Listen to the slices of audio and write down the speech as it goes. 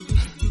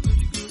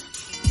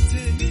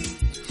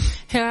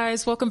Hey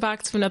guys, welcome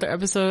back to another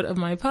episode of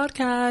my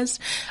podcast.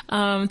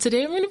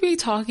 Today I'm going to be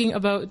talking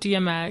about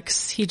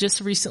DMX. He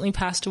just recently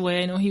passed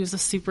away. I know he was a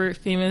super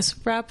famous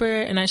rapper,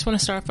 and I just want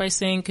to start by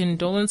saying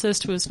condolences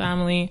to his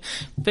family.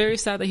 Very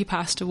sad that he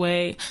passed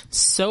away.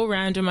 So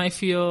random, I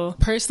feel.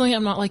 Personally,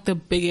 I'm not like the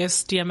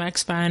biggest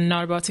DMX fan,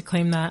 not about to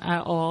claim that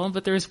at all,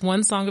 but there's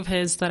one song of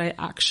his that I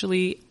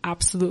actually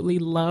absolutely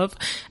love,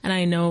 and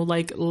I know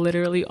like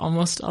literally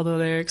almost all the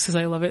lyrics because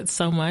I love it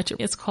so much.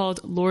 It's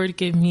called Lord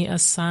Give Me a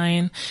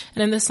Sign.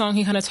 And in this song,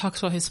 he kind of talks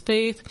about his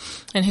faith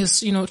and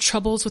his,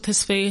 troubles with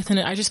his faith. And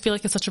I just feel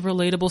like it's such a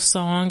relatable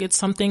song. It's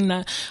something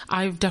that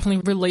I've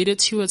definitely related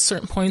to at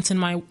certain points in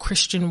my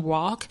Christian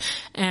walk.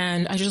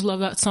 And I just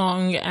love that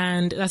song.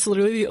 And that's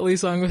literally the only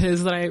song of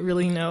his that I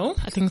really know.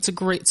 I think it's a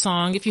great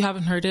song. If you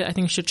haven't heard it, I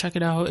think you should check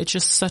it out. It's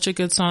just such a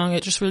good song.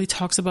 It just really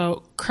talks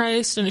about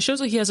Christ, and it shows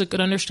that he has a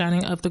good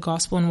understanding of the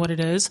gospel and what it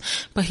is,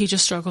 but he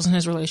just struggles in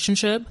his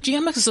relationship.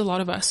 DMX is a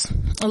lot of us.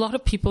 A lot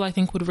of people I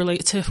think would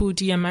relate to who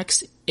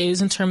DMX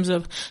is in terms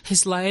of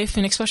his life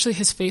and especially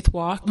his faith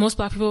walk. Most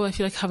Black people, I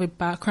feel like, have a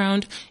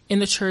background in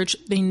the church.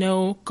 They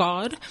know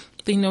God,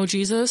 they know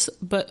Jesus,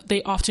 but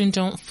they often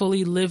don't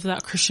fully live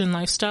that Christian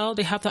lifestyle.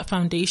 They have that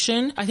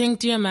foundation. I think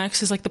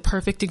DMX is like the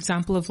perfect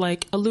example of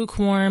like a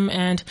lukewarm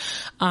and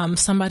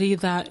somebody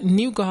that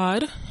knew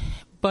God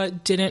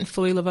but didn't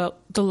fully live out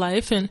the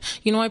life. And,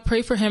 I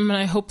pray for him, and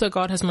I hope that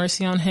God has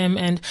mercy on him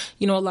and,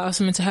 allows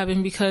him into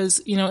heaven, because,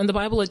 in the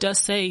Bible, it does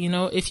say,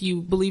 if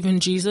you believe in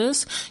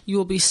Jesus, you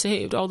will be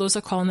saved. All those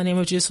that call on the name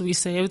of Jesus will be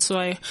saved. So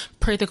I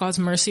pray that God's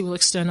mercy will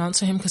extend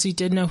onto him, because he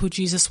did know who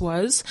Jesus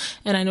was.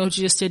 And I know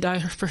Jesus did die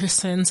for his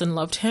sins and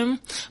loved him.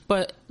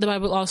 But the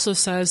Bible also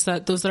says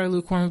that those that are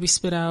lukewarm will be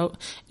spit out.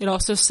 It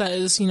also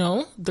says,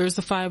 there's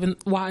the 5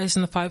 wise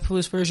and the 5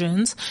 foolish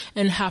virgins,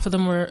 and half of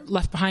them were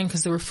left behind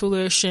because they were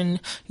foolish and,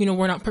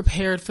 were not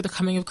prepared for the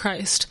coming of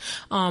Christ.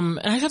 And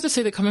I have to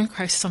say that coming to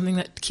Christ is something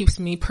that keeps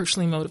me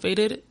personally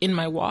motivated in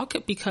my walk,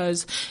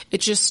 because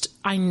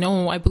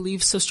I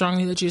believe so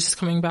strongly that Jesus is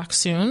coming back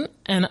soon,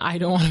 and I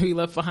don't want to be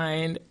left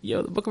behind.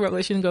 The book of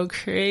Revelation go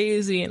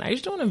crazy, and I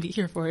just don't want to be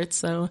here for it.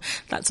 So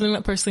that's something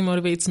that personally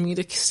motivates me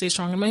to stay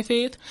strong in my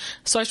faith.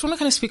 So I just want to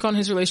kind of speak on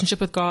his relationship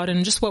with God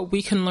and just what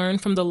we can learn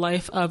from the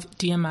life of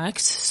DMX.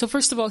 So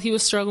first of all, he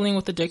was struggling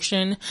with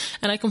addiction,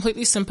 and I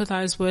completely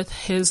sympathize with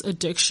his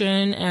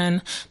addiction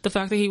and the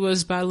fact that he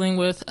was battling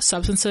with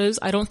substances.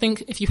 I don't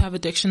think if you have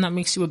addiction that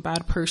makes you a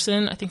bad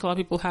person. I think a lot of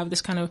people have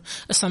this kind of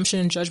assumption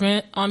and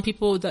judgment on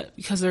people that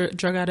because they're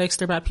drug addicts,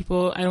 they're bad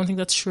people. I don't think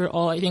that's true at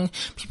all. I think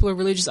people are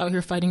really just out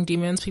here fighting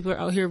demons. People are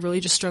out here really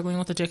just struggling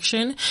with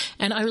addiction.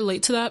 And I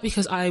relate to that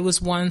because I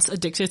was once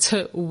addicted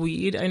to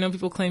weed. I know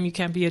people claim you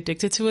can't be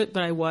addicted to it,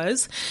 but I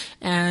was.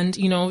 And,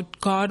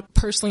 God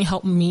personally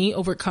helped me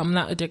overcome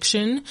that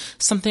addiction.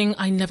 Something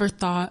I never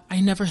thought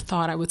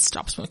I would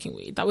stop smoking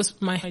weed. That was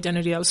my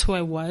identity. That was who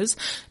I was.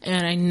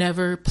 And I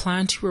never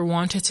planned to or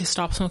wanted to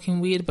stop smoking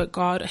weed, but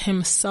God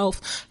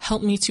himself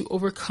helped me to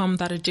overcome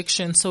that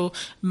addiction. So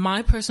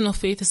my personal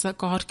faith is that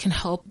God can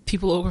help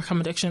people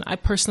overcome addiction. I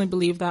personally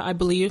believe that. I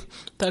believe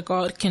that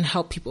God can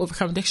help people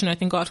overcome addiction. I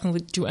think God can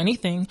do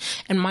anything.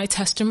 And my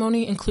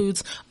testimony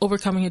includes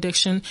overcoming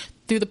addiction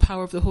through the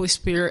power of the Holy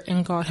Spirit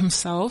and God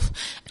himself.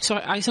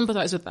 So I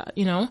sympathize with that,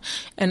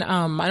 and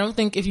I don't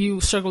think if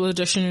you struggle with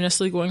addiction, you're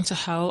necessarily going to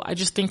hell. I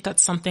just think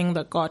that's something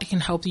that God can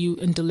help you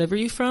and deliver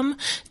you from.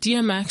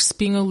 DMX,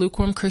 being a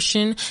lukewarm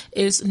Christian,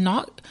 is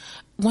not...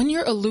 When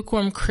you're a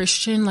lukewarm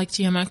Christian like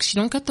DMX,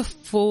 you don't get the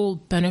full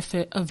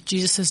benefit of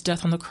Jesus'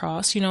 death on the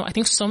cross. I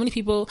think so many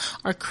people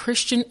are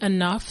Christian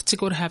enough to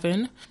go to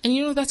heaven.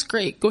 And that's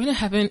great. Going to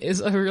heaven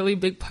is a really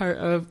big part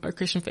of our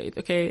Christian faith,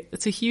 okay?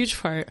 It's a huge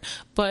part.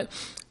 But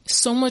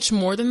so much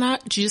more than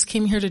that, Jesus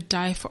came here to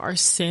die for our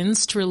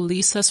sins, to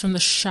release us from the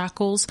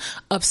shackles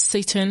of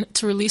Satan,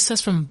 to release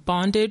us from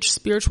bondage,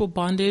 spiritual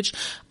bondage,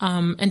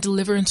 and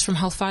deliverance from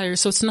hellfire.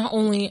 So it's not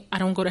only I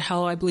don't go to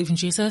hell, I believe in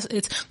Jesus.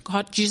 It's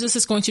God, Jesus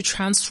is going to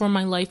transform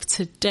my life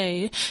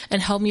today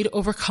and help me to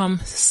overcome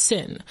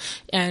sin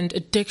and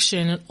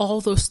addiction and all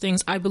those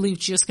things. I believe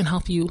Jesus can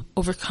help you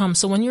overcome.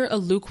 So when you're a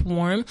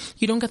lukewarm,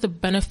 you don't get the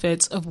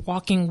benefits of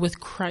walking with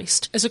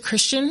Christ. As a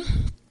Christian,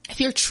 if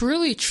you're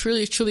truly,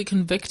 truly, truly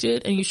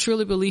convicted and you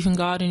truly believe in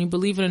God and you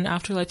believe in an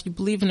afterlife, you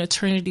believe in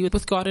eternity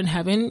with God in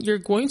heaven, you're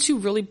going to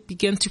really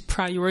begin to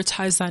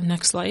prioritize that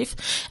next life.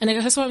 And I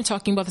guess that's why I'm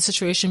talking about the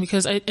situation,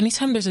 because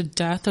anytime there's a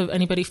death of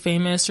anybody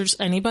famous or just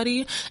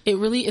anybody, it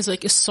really is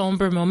like a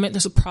somber moment.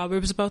 There's a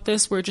Proverbs about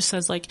this where it just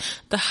says like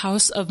the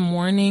house of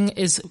mourning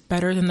is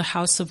better than the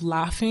house of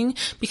laughing,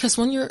 because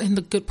when you're in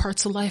the good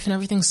parts of life and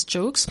everything's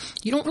jokes,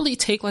 you don't really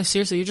take life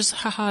seriously. You're just,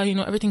 haha,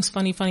 everything's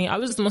funny. I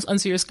was the most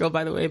unserious girl,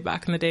 by the way,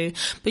 back in the day.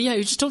 But yeah,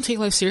 you just don't take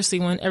life seriously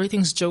when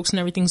everything's jokes and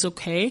everything's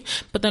okay.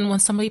 But then when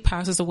somebody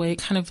passes away,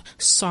 it kind of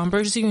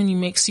sombers you and it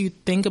makes you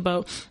think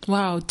about,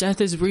 wow,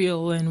 death is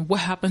real and what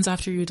happens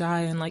after you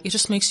die. And like, it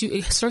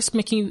starts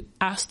making you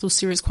ask those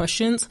serious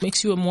questions. It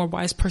makes you a more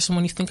wise person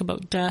when you think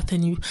about death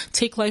and you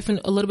take life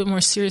a little bit more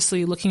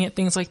seriously, looking at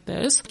things like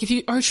this. If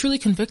you are truly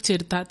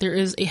convicted that there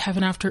is a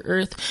heaven after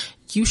earth,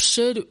 you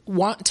should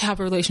want to have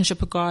a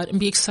relationship with God and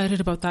be excited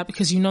about that,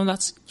 because you know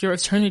that's your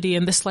eternity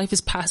and this life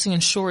is passing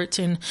and short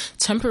and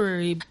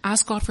temporary.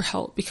 Ask God for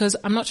help, because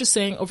I'm not just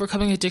saying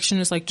overcoming addiction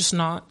is like just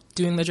not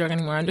doing the drug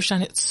anymore. I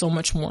understand it's so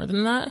much more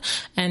than that.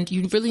 And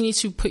you really need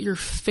to put your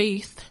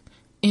faith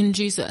in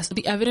Jesus.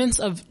 The evidence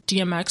of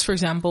DMX, for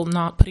example,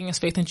 not putting his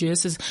faith in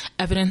Jesus is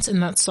evidence in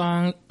that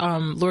song,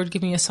 Lord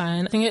Give Me a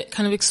Sign. I think it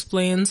kind of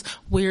explains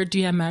where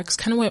DMX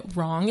kind of went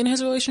wrong in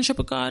his relationship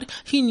with God.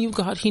 He knew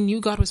God. He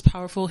knew God was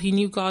powerful. He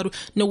knew God,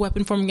 no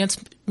weapon formed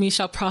against me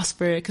shall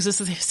prosper, because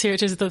this is his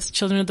heritage of the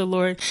children of the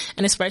Lord,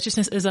 and his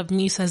righteousness is of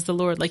me, says the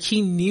Lord. Like,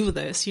 he knew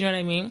this, you know what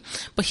I mean?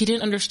 But he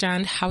didn't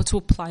understand how to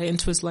apply it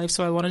into his life.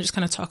 So I want to just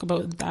kind of talk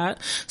about that.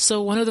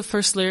 So one of the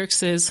first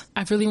lyrics is,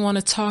 I really want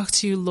to talk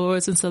to you,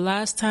 Lord, since the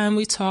last time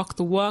we talked,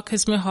 the walk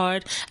has been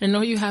hard. I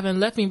know you haven't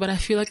left me, but I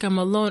feel like I'm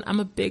alone. I'm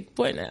a big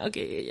boy now.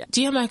 Okay, yeah.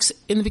 DMX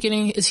in the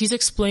beginning he's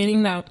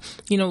explaining that,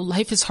 you know,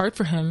 life is hard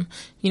for him.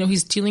 You know,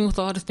 he's dealing with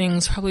a lot of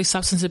things, probably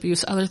substance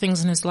abuse, other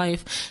things in his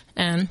life.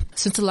 And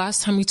since the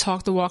last time we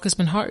talked, the walk has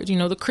been hard. You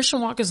know, the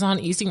Christian walk is not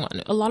an easy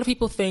one. A lot of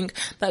people think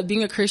that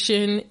being a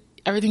Christian,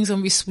 everything's going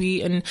to be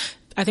sweet, and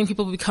I think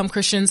people become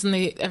Christians and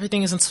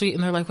everything isn't sweet,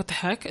 and they're like, what the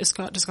heck? Does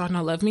God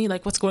not love me?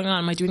 Like, what's going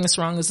on? Am I doing this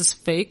wrong? Is this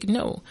fake?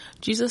 No.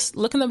 Jesus,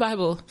 look in the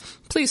Bible.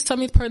 Please tell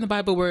me the part in the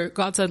Bible where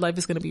God said life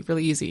is going to be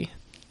really easy.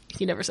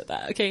 He never said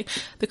that, okay?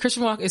 The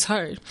Christian walk is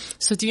hard.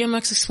 So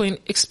DMX explained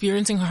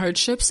experiencing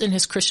hardships in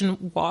his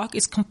Christian walk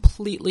is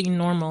completely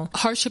normal.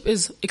 Hardship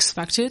is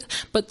expected,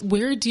 but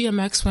where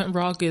DMX went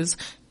wrong is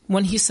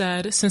when he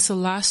said, since the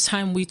last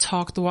time we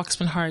talked, the walk's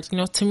been hard. You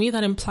know, to me,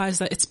 that implies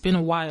that it's been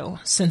a while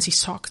since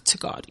he's talked to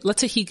God. Let's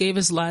say he gave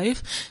his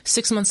life.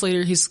 6 months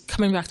later, he's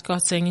coming back to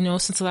God saying, you know,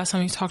 since the last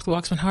time we talked, the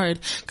walk's been hard.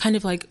 Kind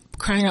of like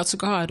crying out to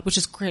God, which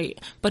is great.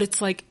 But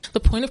it's like the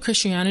point of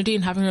Christianity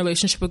and having a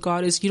relationship with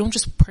God is you don't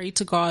just pray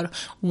to God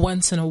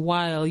once in a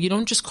while. You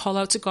don't just call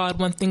out to God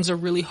when things are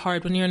really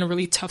hard, when you're in a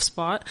really tough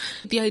spot.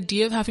 The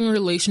idea of having a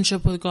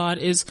relationship with God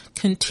is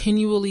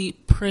continually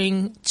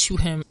praying to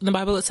him. In the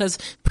Bible, it says,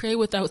 pray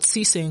without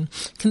ceasing,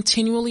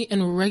 continually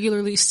and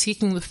regularly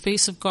seeking the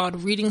face of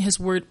God, reading his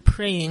word,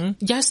 praying.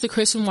 Yes, the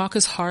Christian walk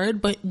is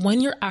hard, but when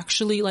you're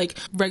actually like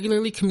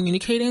regularly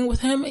communicating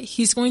with him,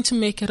 he's going to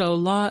make it a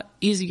lot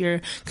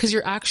easier, because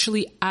you're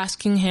actually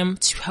asking him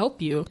to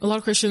help you. A lot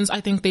of Christians,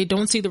 I think, they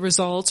don't see the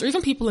results, or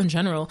even people in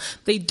general,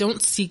 they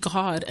don't see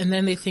God, and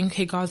then they think,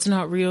 hey, God's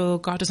not real,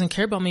 God doesn't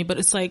care about me. But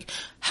it's like,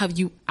 have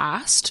you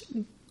asked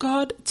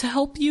God to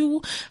help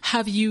you?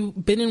 Have you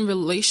been in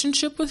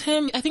relationship with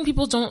him? I think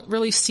people don't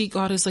really see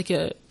God as like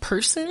a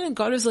person.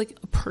 God is like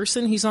a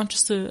person. He's not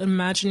just an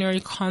imaginary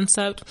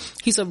concept.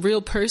 He's a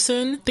real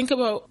person. Think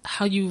about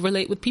how you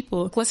relate with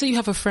people. Let's say you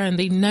have a friend.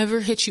 They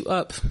never hit you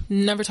up,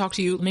 never talk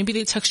to you. Maybe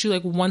they text you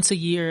like once a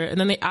year, and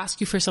then they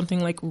ask you for something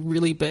like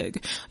really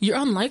big. You're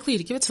unlikely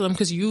to give it to them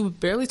because you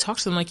barely talk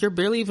to them. Like, you're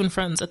barely even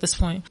friends at this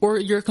point. Or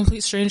you're a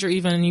complete stranger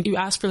even, and you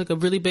ask for like a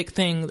really big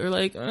thing. They're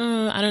like,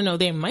 I don't know.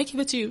 They might give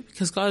it to you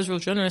because God is real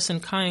generous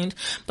and kind,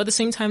 but at the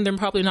same time, they're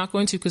probably not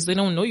going to, because they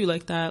don't know you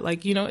like that.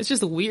 Like, you know, it's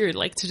just weird,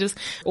 like, to just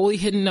only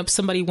hitting up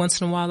somebody once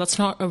in a while. That's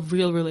not a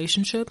real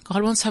relationship.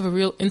 God wants to have a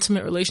real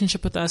intimate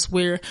relationship with us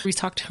where we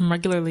talk to him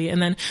regularly,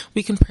 and then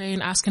we can pray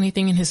and ask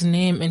anything in his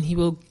name, and he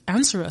will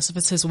answer us if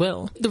it's his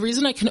will. The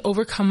reason I can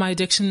overcome my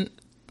addiction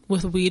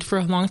with weed for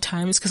a long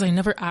time is because I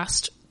never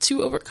asked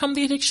to overcome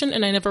the addiction,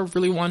 and I never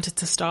really wanted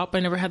to stop.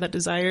 I never had that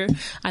desire.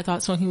 I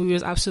thought smoking weed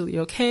was absolutely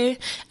okay,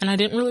 and I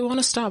didn't really want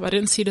to stop. I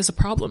didn't see it as a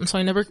problem, so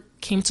I never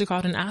came to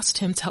God and asked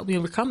him to help me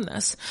overcome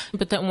this.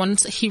 But then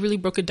once he really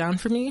broke it down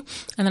for me,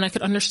 and then I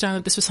could understand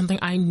that this was something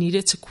I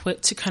needed to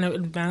quit to kind of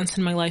advance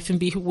in my life and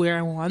be where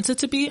I wanted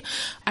to be,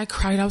 I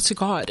cried out to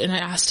God and I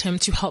asked him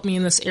to help me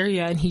in this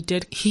area, and he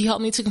did. He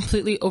helped me to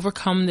completely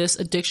overcome this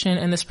addiction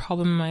and this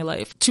problem in my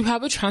life. To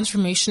have a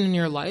transformation in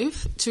your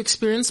life, to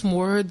experience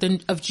more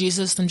of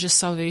Jesus than just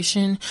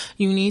salvation,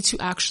 you need to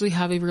actually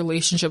have a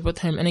relationship with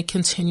him and a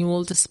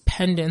continual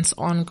dependence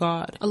on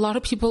God. A lot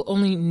of people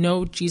only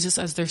know Jesus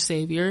as their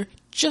savior,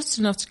 just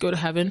enough to go to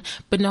heaven,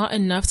 but not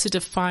enough to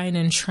define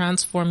and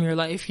transform your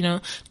life. You know,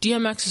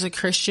 DMX is a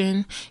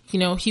Christian. You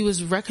know, he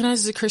was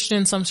recognized as a Christian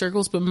in some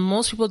circles, but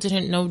most people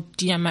didn't know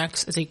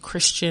DMX as a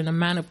Christian, a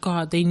man of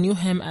God. They knew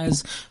him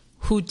as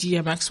who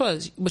DMX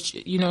was, which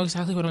you know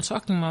exactly what I'm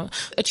talking about.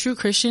 A true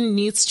Christian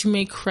needs to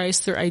make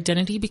Christ their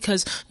identity,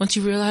 because once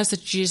you realize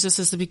that Jesus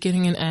is the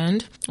beginning and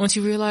end, once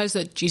you realize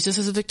that Jesus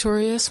is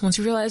victorious, once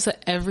you realize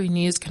that every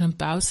knee is going to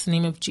bow to the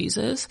name of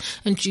Jesus,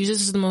 and Jesus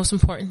is the most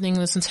important thing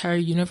in this entire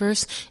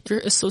universe, your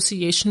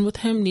association with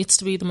him needs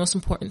to be the most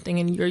important thing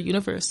in your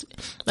universe.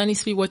 That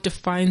needs to be what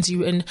defines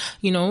you and,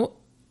 you know,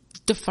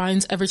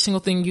 defines every single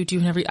thing you do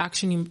and every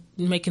action you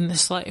make in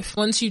this life.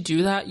 Once you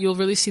do that, you'll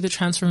really see the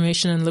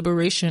transformation and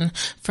liberation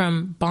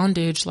from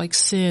bondage like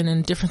sin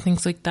and different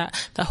things like that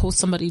hold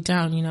somebody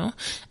down, you know.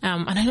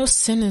 And I know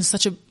sin is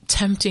such a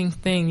tempting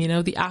thing, you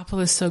know. The apple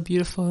is so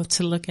beautiful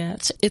to look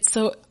at. It's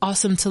so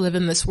awesome to live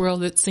in this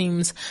world, it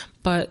seems,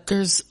 but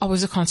there's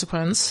always a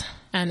consequence.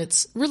 and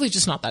it's really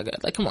just not that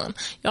good. Like, come on,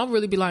 y'all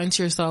really be lying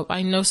to yourself.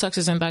 I know sex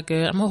isn't that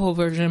good. I'm a whole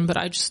virgin, but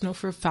I just know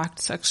for a fact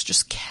sex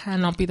just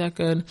cannot be that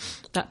good,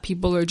 that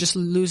people are just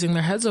losing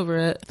their heads over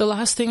it. The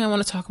last thing I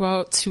want to talk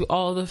about to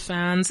all the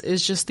fans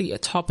is just the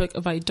topic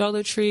of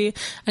idolatry.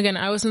 Again,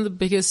 I wasn't the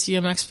biggest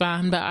DMX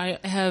fan, but I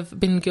have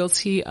been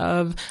guilty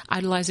of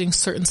idolizing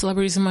certain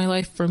celebrities in my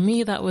life. For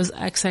me, that was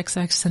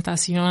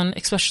XXXTentacion,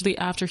 especially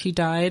after he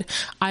died.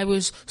 I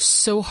was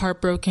so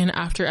heartbroken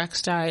after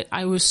X died.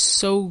 I was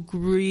so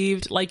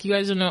grieved. Like, you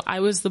guys don't know, I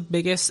was the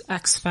biggest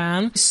X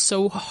fan.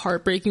 So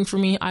heartbreaking for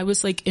me. I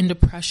was like in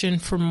depression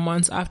for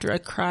months after I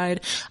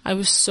cried. I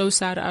was so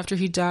sad after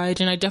he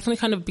died, and I definitely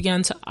kind of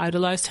began to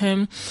idolize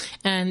him.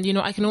 And, you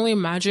know, I can only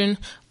imagine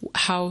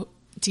how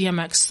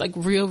DMX, like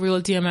real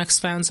DMX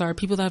fans are,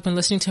 people that have been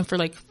listening to him for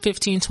like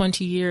 15,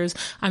 20 years.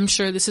 I'm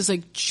sure this is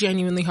like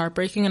genuinely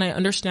heartbreaking, and I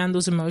understand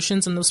those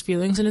emotions and those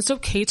feelings, and it's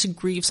okay to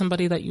grieve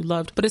somebody that you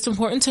loved, but it's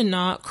important to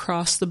not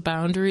cross the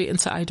boundary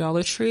into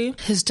idolatry.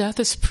 His death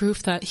is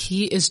proof that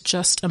he is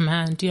just a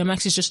man.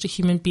 DMX is just a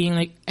human being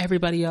like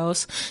everybody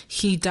else.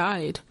 He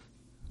died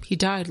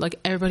like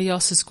everybody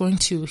else is going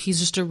to. He's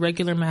just a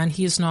regular man.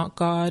 He is not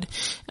God.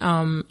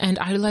 And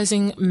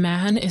idolizing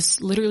man is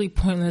literally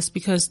pointless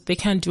because they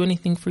can't do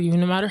anything for you.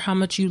 No matter how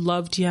much you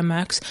love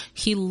DMX,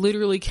 he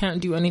literally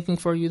can't do anything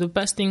for you. The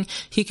best thing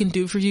he can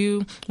do for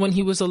you when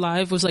he was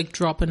alive was like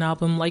drop an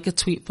album, like a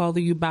tweet, follow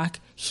you back.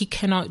 He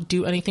cannot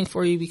do anything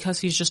for you because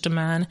he's just a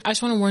man. I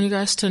just want to warn you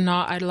guys to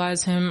not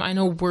idolize him. I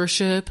know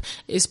worship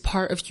is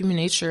part of human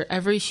nature.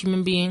 Every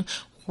human being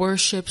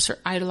worships or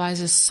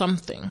idolizes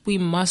something. We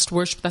must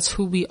worship. That's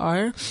who we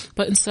are.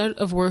 But instead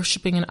of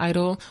worshiping an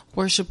idol,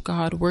 worship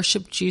God,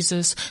 worship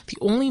Jesus, the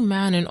only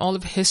man in all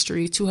of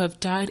history to have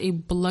died a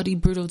bloody,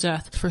 brutal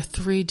death for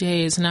 3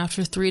 days, and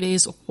after 3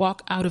 days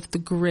walk out of the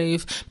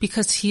grave,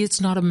 because he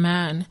is not a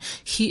man.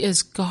 He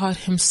is God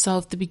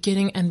himself, the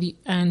beginning and the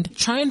end.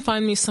 Try and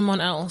find me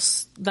someone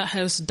else that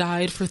has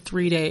died for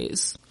 3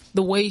 days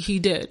the way he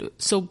did,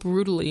 so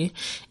brutally,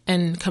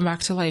 and come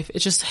back to life.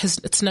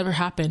 It's never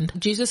happened.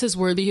 Jesus is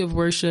worthy of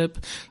worship.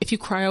 If you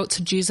cry out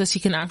to Jesus, he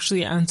can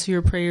actually answer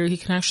your prayer. He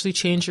can actually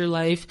change your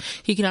life.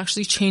 He can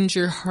actually change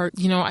your heart.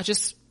 You know, I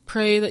just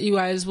pray that you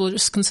guys will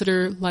just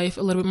consider life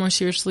a little bit more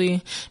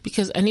seriously,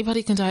 because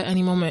anybody can die at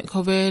any moment.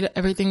 COVID,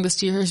 everything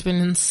this year has been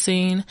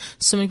insane.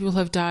 So many people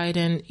have died,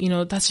 and you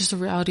know, that's just a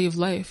reality of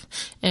life,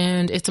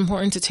 and it's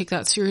important to take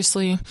that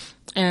seriously.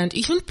 And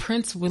even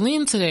Prince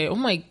William today, oh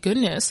my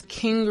goodness,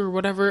 king or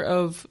whatever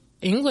of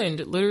England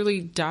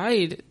literally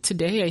died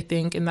today, I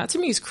think. And that to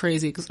me is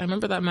crazy, because I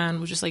remember that man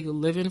was just like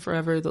living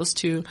forever. Those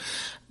two,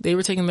 they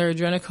were taking their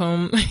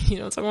adrenochrome, you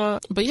know what I'm talking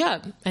about? But yeah,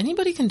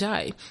 anybody can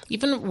die.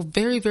 Even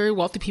very, very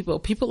wealthy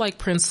people like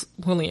Prince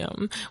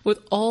William, with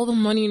all the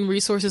money and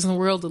resources in the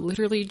world,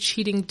 literally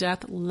cheating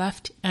death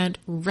left and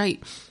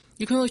right.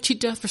 You can only cheat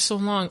death for so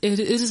long. It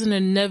is an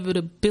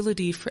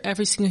inevitability for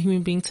every single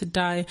human being to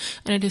die.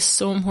 And it is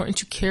so important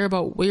to care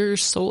about where your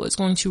soul is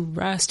going to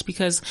rest,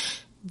 because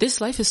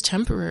this life is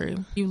temporary.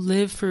 You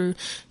live for,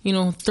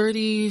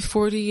 30,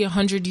 40,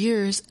 100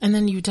 years, and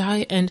then you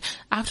die. And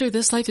after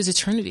this life is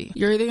eternity.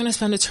 You're either going to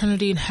spend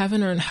eternity in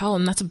heaven or in hell,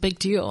 and that's a big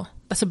deal.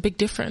 That's a big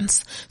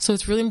difference. So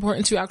it's really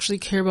important to actually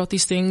care about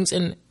these things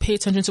and pay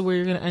attention to where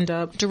you're going to end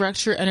up.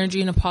 Direct your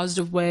energy in a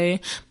positive way.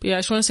 But yeah, I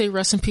just want to say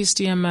rest in peace,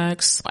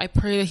 DMX. I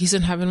pray that he's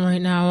in heaven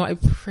right now. I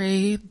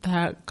pray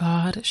that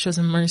God shows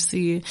him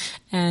mercy,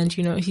 and,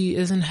 he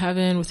is in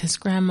heaven with his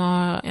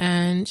grandma.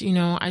 And,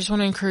 I just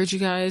want to encourage you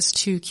guys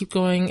to keep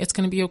going. It's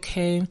going to be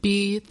okay.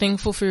 Be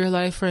thankful for your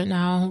life right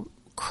now.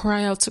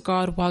 Cry out to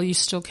God while you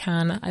still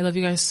can. I love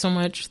you guys so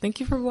much. Thank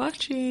you for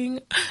watching.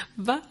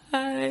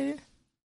 Bye.